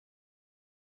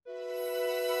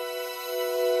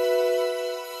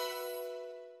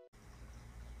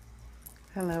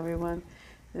Hello everyone,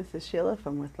 this is Sheila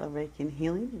from With Love Reiki and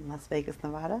Healing in Las Vegas,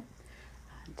 Nevada.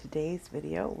 In today's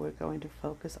video we're going to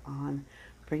focus on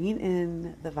bringing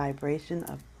in the vibration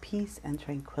of peace and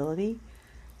tranquility.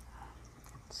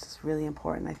 It's just really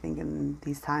important, I think, in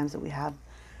these times that we have,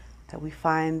 that we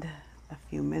find a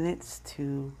few minutes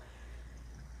to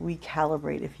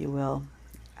recalibrate, if you will,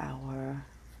 our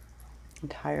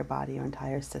entire body, our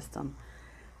entire system.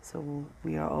 So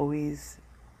we are always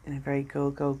in a very go,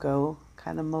 go, go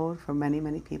kind of mode for many,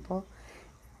 many people.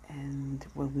 And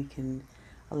when we can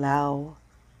allow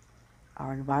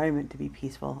our environment to be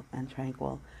peaceful and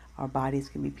tranquil, our bodies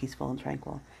can be peaceful and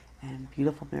tranquil, and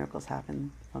beautiful miracles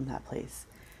happen from that place.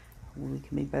 When we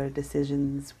can make better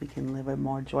decisions, we can live a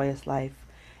more joyous life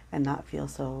and not feel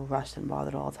so rushed and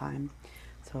bothered all the time.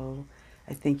 So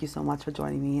I thank you so much for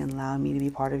joining me and allowing me to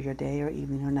be part of your day or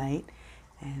evening or night.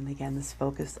 And again, this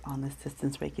focus on this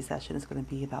distance Reiki session is going to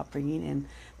be about bringing in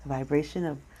the vibration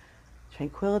of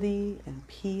tranquility and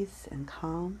peace and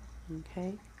calm.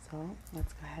 Okay, so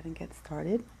let's go ahead and get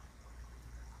started.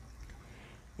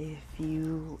 If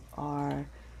you are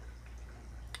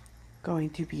going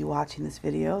to be watching this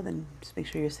video, then just make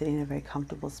sure you're sitting in a very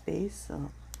comfortable space. So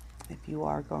if you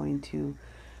are going to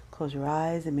close your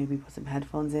eyes and maybe put some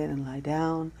headphones in and lie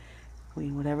down, I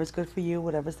mean, whatever's good for you,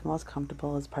 whatever's the most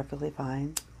comfortable is perfectly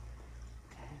fine.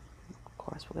 And of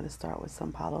course, we're going to start with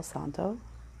some Palo Santo.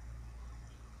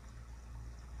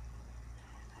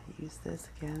 I use this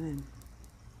again in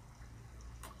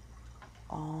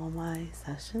all my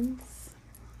sessions.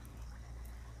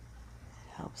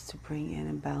 It helps to bring in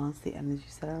and balance the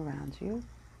energies that are around you.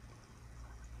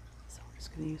 So I'm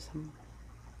just going to use some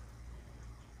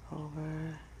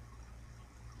over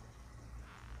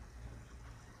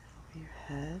your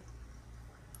head.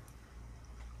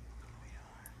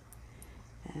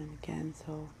 And again,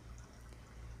 so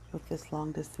with this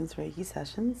long distance Reiki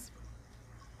sessions,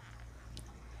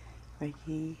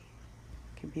 Reiki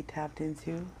can be tapped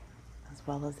into, as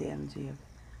well as the energy of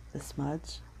the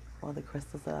smudge or the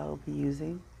crystals that I will be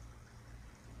using.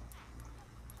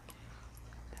 Okay,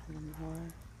 down more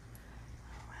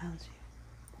around you.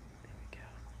 There we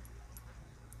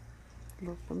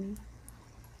go. Look for me.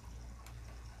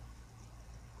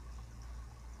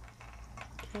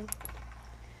 Okay.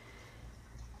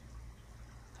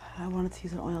 I wanted to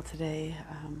use an oil today,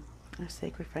 our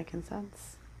sacred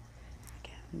frankincense.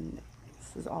 Again,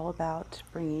 this is all about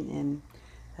bringing in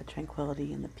that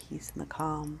tranquility and the peace and the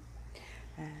calm.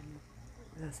 And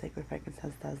the sacred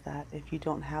frankincense does that. If you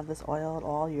don't have this oil at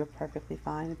all, you're perfectly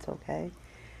fine. It's okay.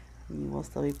 You will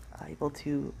still be able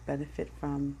to benefit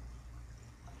from,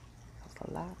 that's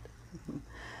a lot,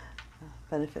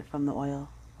 benefit from the oil.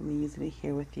 I'm using it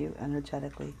here with you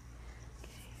energetically.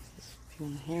 Okay, just a few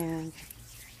in the hands.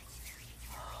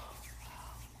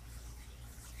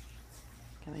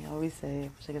 And I always say, I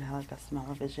wish I could have like a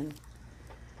smell-o-vision.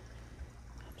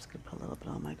 I'm just going to put a little bit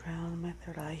on my crown and my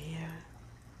third eye here.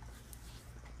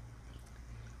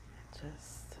 And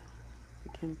just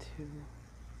begin to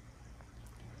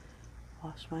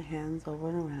wash my hands over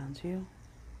and around you.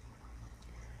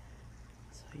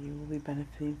 So you will be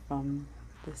benefiting from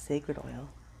the sacred oil,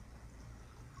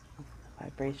 the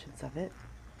vibrations of it.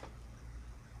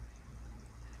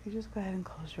 You just go ahead and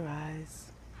close your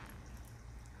eyes,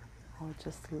 or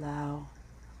just allow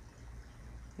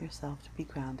yourself to be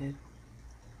grounded,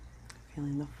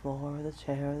 feeling the floor or the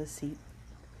chair or the seat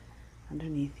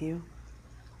underneath you,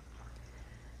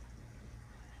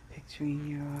 picturing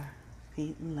your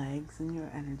feet and legs and your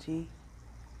energy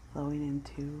flowing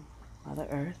into Mother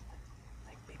Earth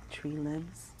like big tree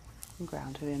limbs and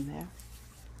grounded in there.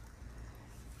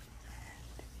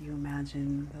 And if you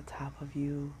imagine the top of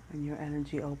you and your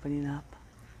energy opening up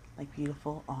like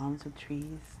beautiful arms of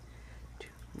trees to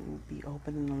be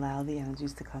open and allow the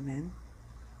energies to come in.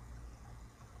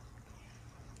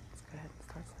 Let's go ahead and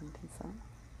start sending some.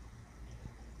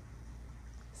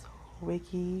 So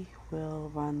Reiki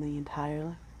will run the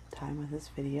entire time of this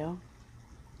video.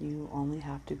 You only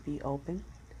have to be open.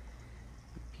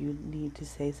 If you need to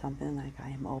say something like I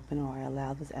am open or I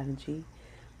allow this energy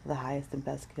for the highest and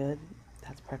best good,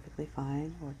 that's perfectly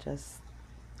fine. Or just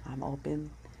I'm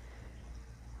open,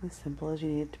 as simple as you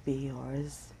need it to be, or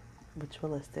as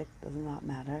ritualistic, does not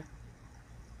matter.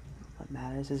 What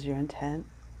matters is your intent.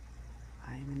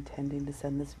 I am intending to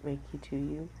send this Reiki to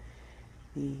you,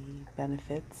 the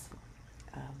benefits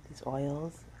of these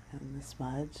oils and the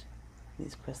smudge,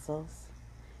 these crystals.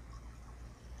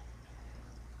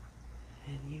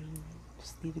 And you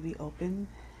just need to be open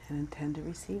and intend to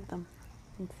receive them.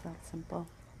 It's that simple.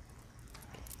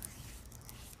 Okay. So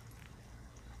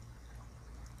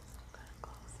I'm going to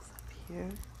close this up here.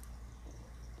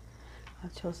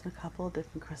 I've chosen a couple of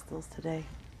different crystals today.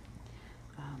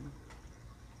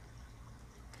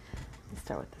 Let's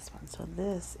start with this one. So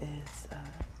this is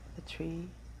the tree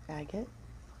agate.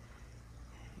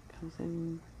 It comes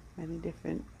in many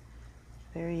different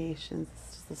variations.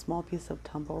 It's just a small piece of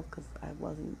tumbled because I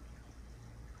wasn't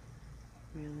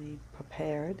really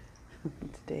prepared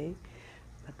today.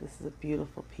 But this is a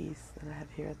beautiful piece that I have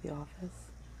here at the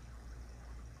office.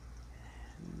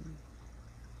 And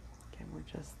again, we're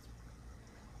just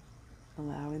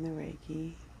allowing the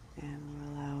Reiki, and we're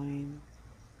allowing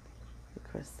the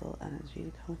crystal energy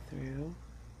to come through.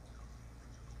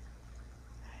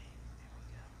 Right, there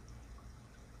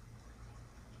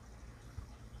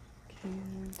we go.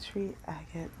 Okay, tree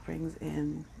agate brings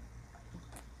in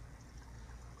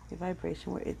a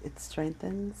vibration where it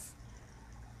strengthens,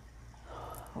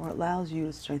 or allows you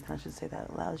to strengthen, I should say that,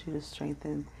 allows you to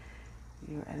strengthen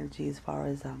your energy as far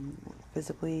as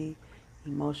physically,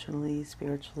 emotionally,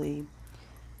 spiritually.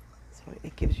 So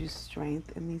it gives you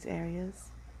strength in these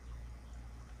areas.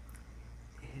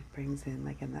 It brings in,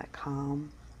 like, in that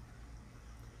calming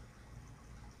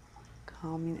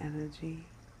energy.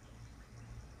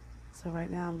 So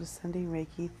right now I'm just sending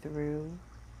Reiki through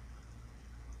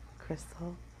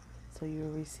crystal, so you're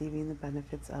receiving the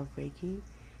benefits of Reiki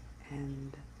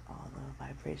and all the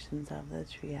vibrations of the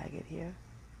tree agate here.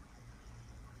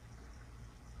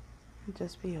 And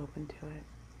just be open to it.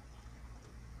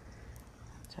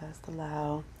 Just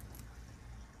allow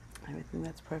everything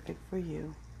that's perfect for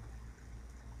you.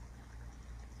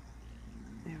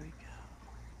 There we go.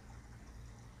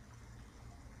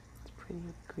 It's pretty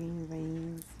with green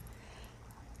veins.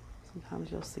 Sometimes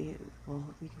you'll see it, well,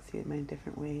 you can see it many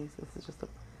different ways. This is just a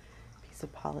piece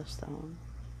of polished stone,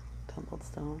 tumbled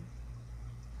stone.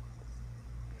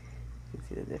 You can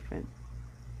see the different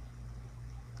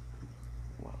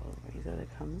ways that it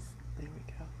comes. There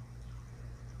we go.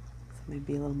 So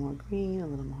maybe a little more green, a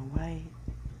little more white.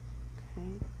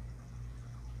 Okay.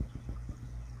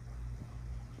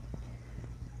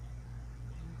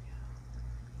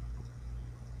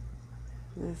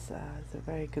 This is a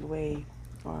very good way,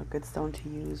 or a good stone to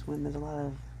use when there's a lot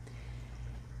of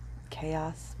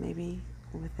chaos, maybe,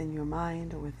 within your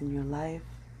mind or within your life.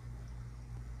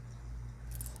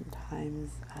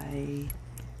 Sometimes I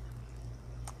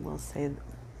will say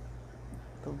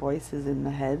the voices in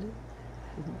the head,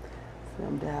 for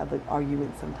them to have like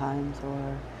arguments sometimes,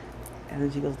 or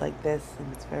energy goes like this,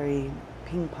 and it's very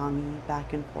ping-pongy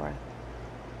back and forth.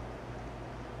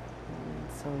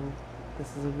 And so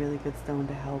this is a really good stone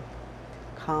to help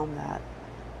calm that,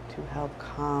 to help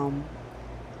calm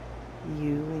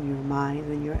you and your mind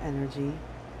and your energy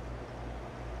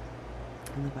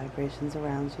and the vibrations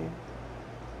around you.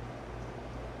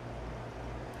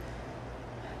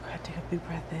 Go ahead, take a big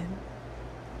breath in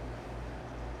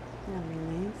and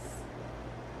release.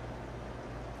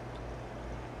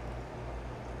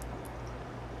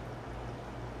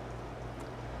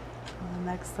 Well, the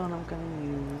next stone I'm going to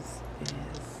use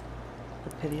is the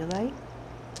traquiltiy.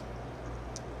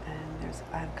 And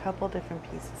I have a couple different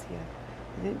pieces here.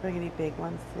 I didn't bring any big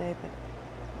ones today, but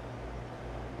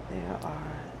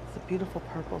it's a beautiful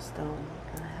purple stone,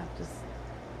 and I have just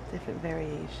different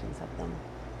variations of them.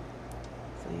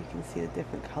 So you can see the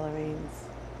different colorings.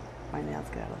 My nails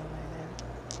get out of the way there.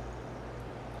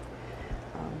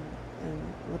 And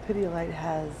traquiltiy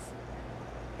has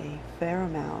a fair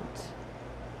amount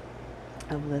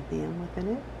of lithium within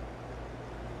it.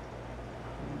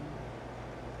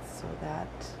 So that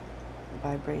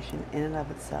vibration in and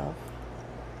of itself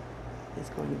is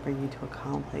going to bring you to a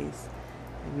calm place,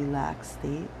 a relaxed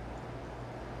state.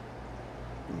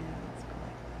 Yeah, let's go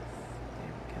like this.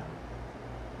 There we go.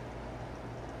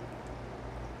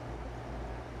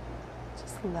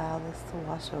 Just allow this to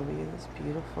wash over you, this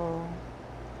beautiful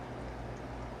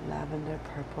lavender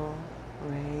purple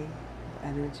ray of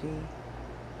energy,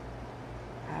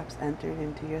 perhaps entered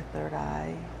into your third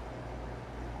eye,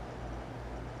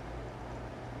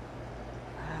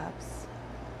 perhaps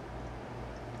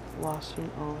washing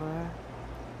over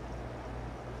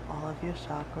all of your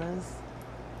chakras,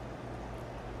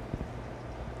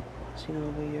 washing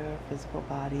over your physical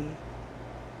body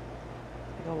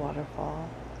like a waterfall.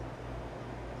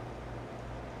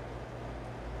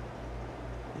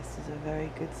 This is a very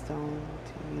good stone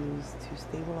to use to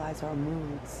stabilize our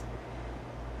moods.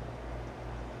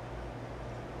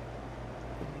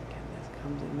 And again, this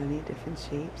comes in many different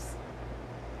shapes.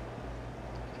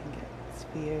 You can get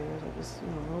spheres, or just a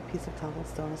little piece of tumbled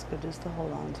stone is good just to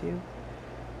hold on to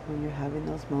when you're having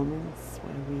those moments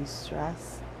where we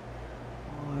stress,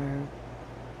 or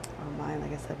our mind,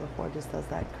 like I said before, just does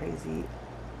that crazy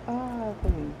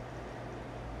thing.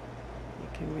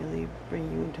 it can really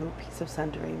bring you into a piece of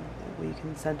centering where you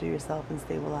can center yourself and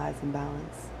stabilize and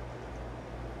balance.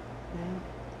 Yeah.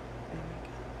 There we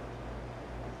go.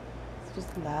 So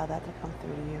just allow that to come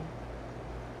through to you.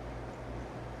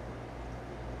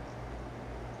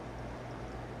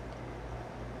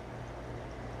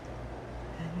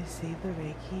 And receive the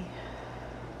Reiki.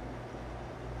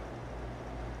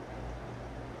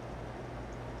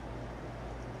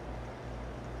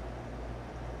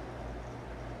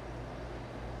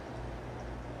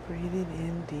 Breathing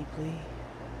in deeply,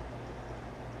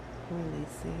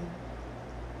 releasing.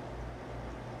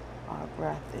 Our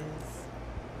breath is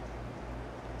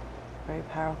a very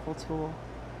powerful tool.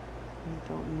 We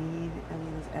don't need any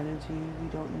of this energy. We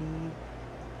don't need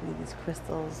any of these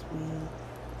crystals. We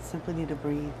simply need to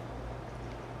breathe.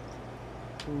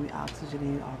 When we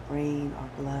oxygenate our brain, our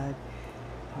blood,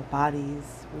 our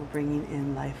bodies, we're bringing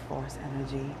in life force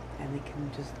energy, and it can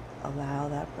just allow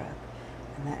that breath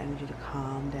and that energy to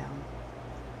calm down.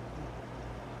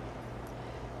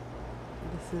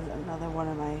 This is another one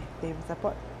of my favorites. I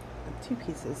bought 2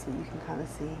 pieces so you can kind of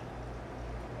see.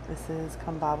 This is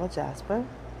Kambaba Jasper,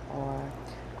 or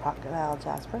Crocodile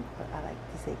Jasper, but I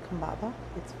like to say Kambaba.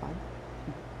 It's fun.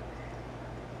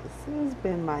 This has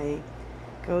been my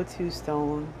go-to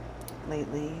stone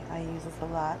lately. I use this a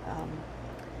lot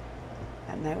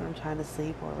at night when I'm trying to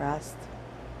sleep or rest.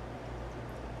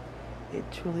 It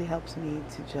truly helps me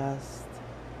to just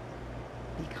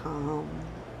be calm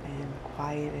and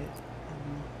quieted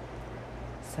and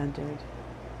centered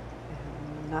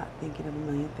and not thinking of a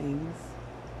million things.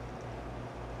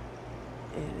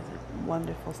 It is a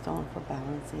wonderful stone for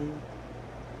balancing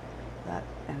that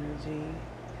energy.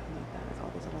 Like that is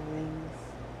all those little rings.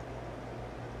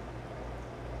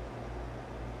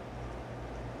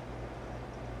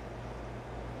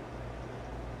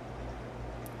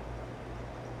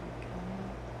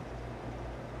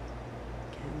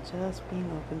 Just being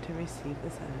open to receive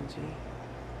this energy,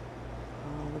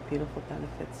 all the beautiful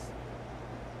benefits,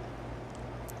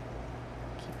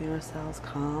 keeping ourselves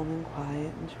calm and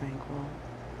quiet and tranquil.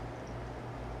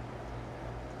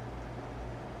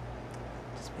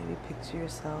 Just maybe picture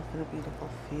yourself in a beautiful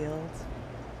field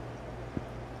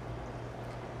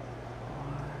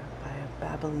or by a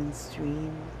babbling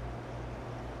stream.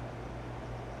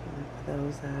 For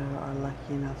those that are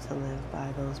lucky enough to live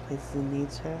by those places in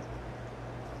nature,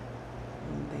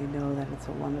 they know that it's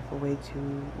a wonderful way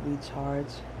to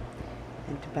recharge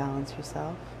and to balance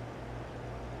yourself.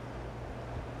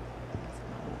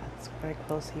 It's very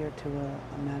close here to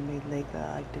a man-made lake that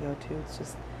I like to go to. It's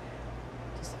just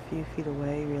a few feet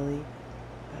away, really.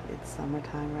 But it's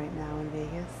summertime right now in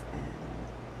Vegas, and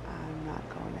I'm not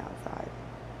going outside.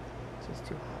 It's just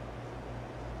too hot.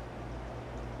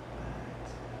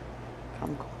 But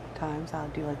come cold times, I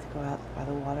do like to go out by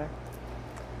the water.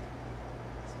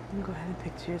 You can go ahead and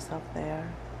picture yourself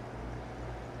there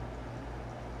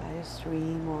by a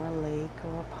stream or a lake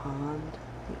or a pond,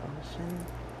 the ocean.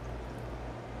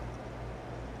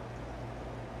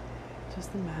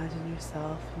 Just imagine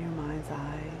yourself in your mind's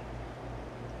eye,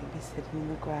 maybe sitting in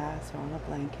the grass or on a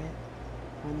blanket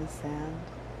or on the sand,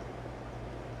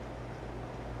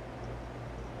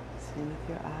 sitting with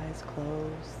your eyes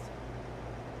closed,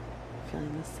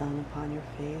 feeling the sun upon your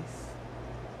face.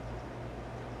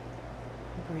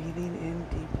 Breathing in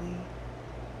deeply.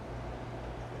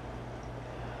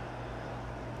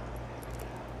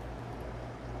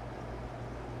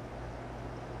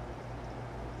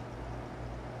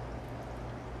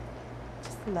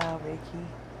 Just allow Reiki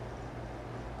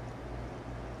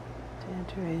to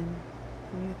enter in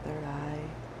through your third eye,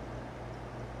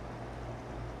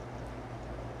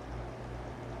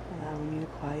 allowing you to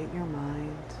quiet your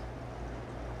mind.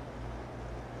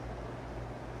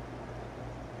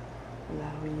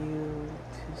 Allowing you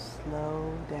to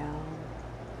slow down.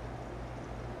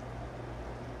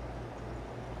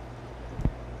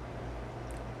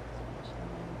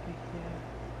 Over here.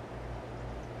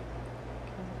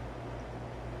 Okay.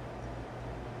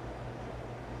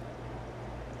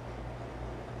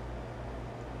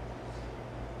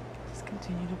 Just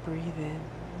continue to breathe in,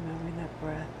 remembering that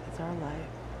breath is our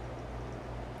life.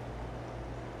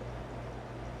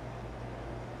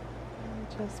 And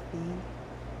just be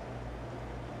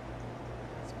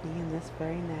in this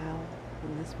very now,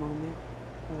 in this moment,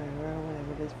 wherever or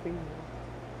whatever it is for you.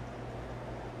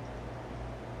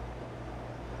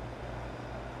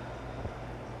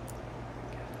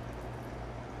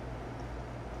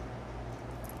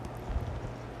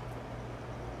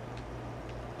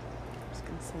 I'm just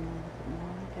going to send a little bit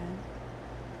more again.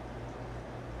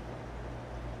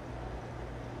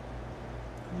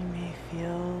 You may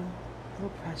feel a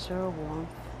little pressure or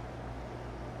warmth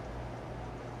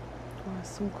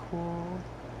some cool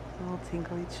little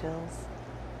tingly chills,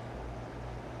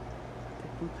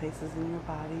 different places in your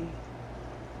body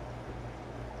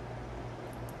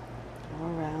or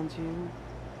around you.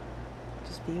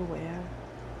 Just be aware.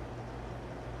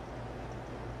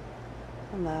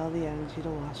 Allow the energy to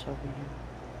wash over you.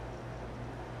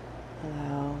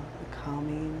 Allow the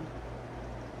calming,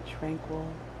 tranquil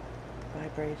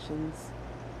vibrations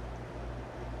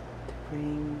to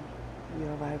bring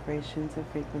your vibrations and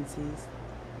frequencies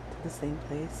to the same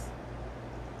place.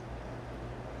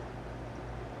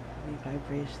 Any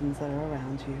vibrations that are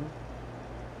around you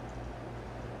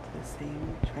to the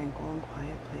same tranquil and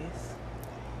quiet place.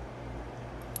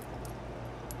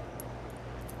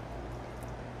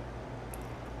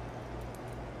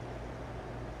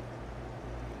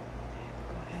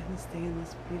 Go ahead and stay in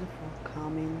this beautiful,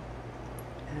 calming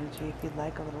energy if you'd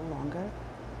like a little longer,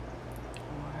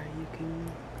 or you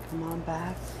can come on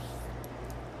back,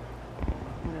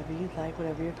 whatever you'd like,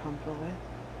 whatever you're comfortable with.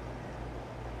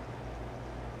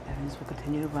 Evans will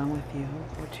continue to run with you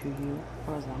or to you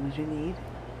for as long as you need.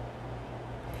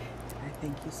 I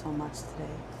thank you so much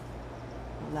today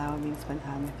for allowing me to spend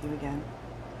time with you again,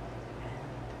 and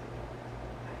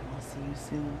I will see you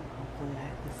soon. Hopefully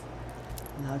this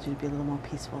allowed you to be a little more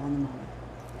peaceful in the moment.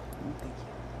 Thank you.